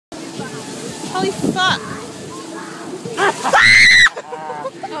Holy fuck.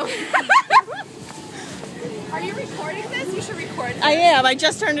 Are you recording this? You should record this. I am. I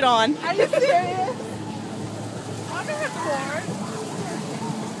just turned it on. Are you serious? I'm gonna record.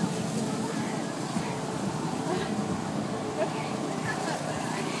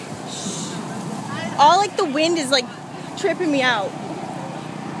 All like the wind is like tripping me out.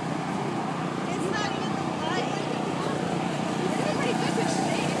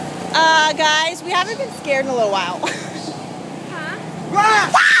 Guys, we haven't been scared in a little while. Huh?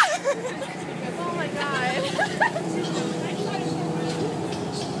 Oh my god.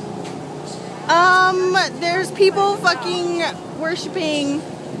 There's people fucking worshiping.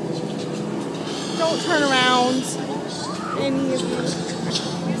 Don't turn around. Any of you.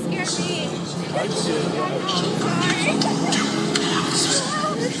 You scared me. I'm sorry.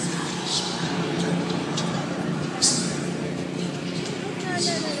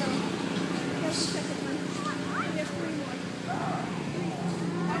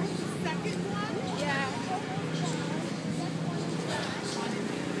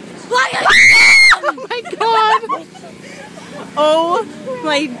 Oh my god! Oh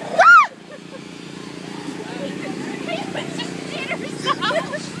my...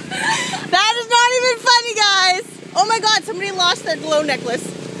 That is not even funny, guys! Oh my god, somebody lost their glow necklace.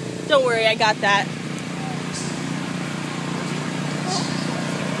 Don't worry, I got that.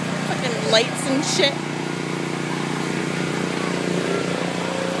 Fucking lights and shit.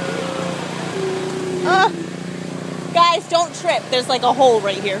 Guys, don't trip. There's like a hole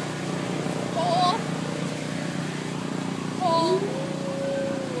right here. Hole.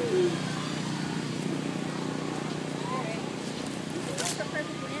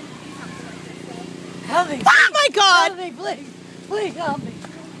 Help me! Oh my god! Help me, please! Please help me!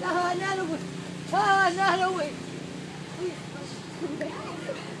 Not away! Not away!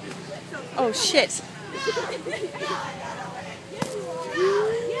 Oh shit.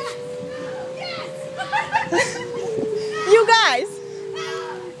 You guys!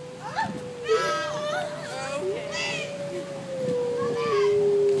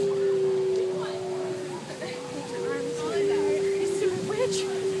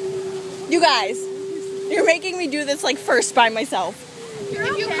 You guys, you're making me do this like first by myself.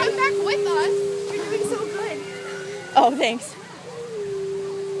 If you come back with us, you're doing so good. Oh, thanks.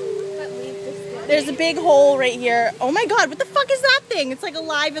 There's a big hole right here. Oh my god, what the fuck is that thing? It's like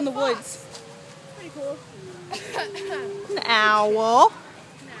alive in the woods. Pretty cool. An owl.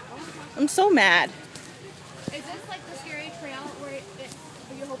 I'm so mad. Is this like the scary trail where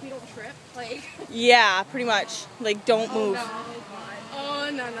you hope you don't trip? Like. Yeah, pretty much. Like, don't move. No. Oh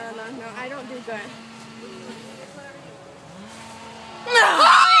no. I don't do good. No!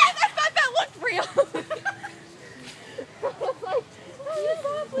 I thought that looked real.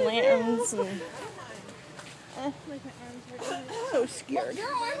 Lanterns and... So scared. Your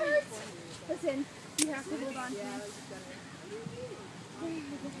arm hurts. Listen, you have to hold on to me.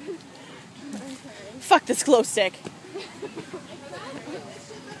 Fuck this glow stick.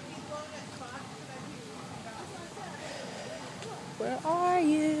 Where are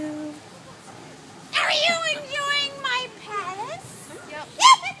you? Are you enjoying my palace? Yep.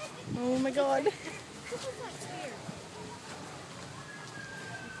 Oh my god.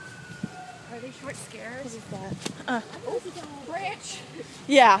 Are they short scares? What is that? Branch.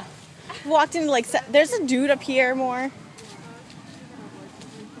 Yeah. Walked into like... There's a dude up here more.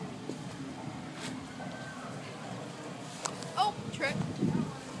 Oh, trip.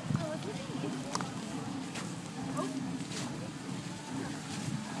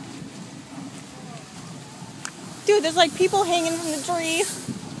 Dude, there's like people hanging from the tree.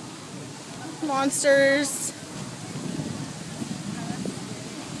 Monsters.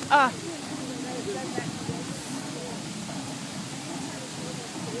 Ah.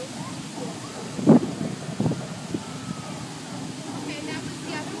 Okay, that was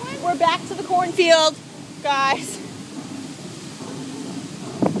the other one? We're back to the cornfield, guys.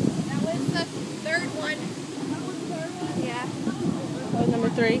 That was the third one. That was the third one? Yeah. That was number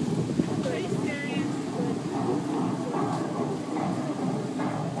 3. Pretty scary.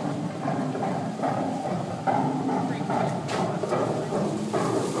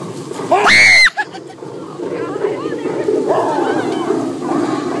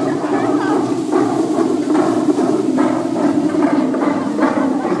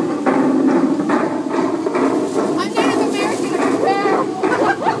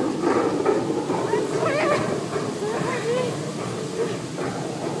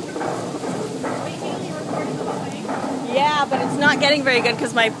 Yeah, but it's not getting very good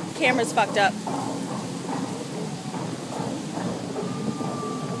because my camera's fucked up.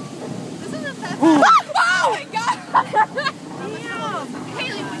 This is the best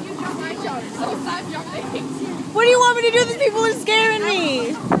me to do this. People are scaring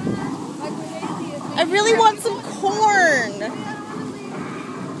me. I really want some corn.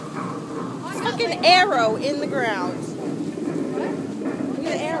 Stuck an arrow in the ground. Look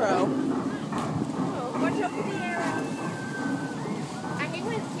at the arrow. Watch out for the arrow. I hate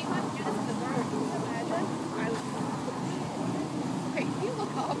when people have to do this with the bird. Can you imagine? Okay, can you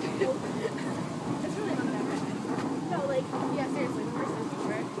look up? It's really not that bad. No, like, yeah, seriously, the first time,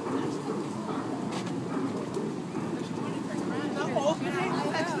 right? No,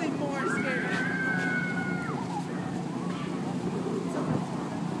 it's actually more scary.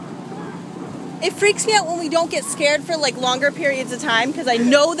 It freaks me out when we don't get scared for like longer periods of time because I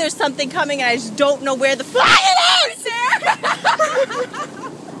know there's something coming and I just don't know where the fuck it is!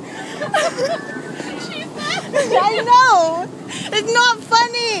 I know! It's not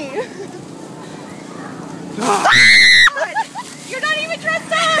funny! You're not even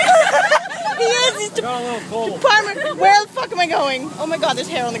dressed up! He is! He's Got a little cold. Department. Where the fuck am I going? Oh my god, there's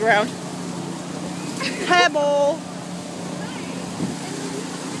hair on the ground. Pebble!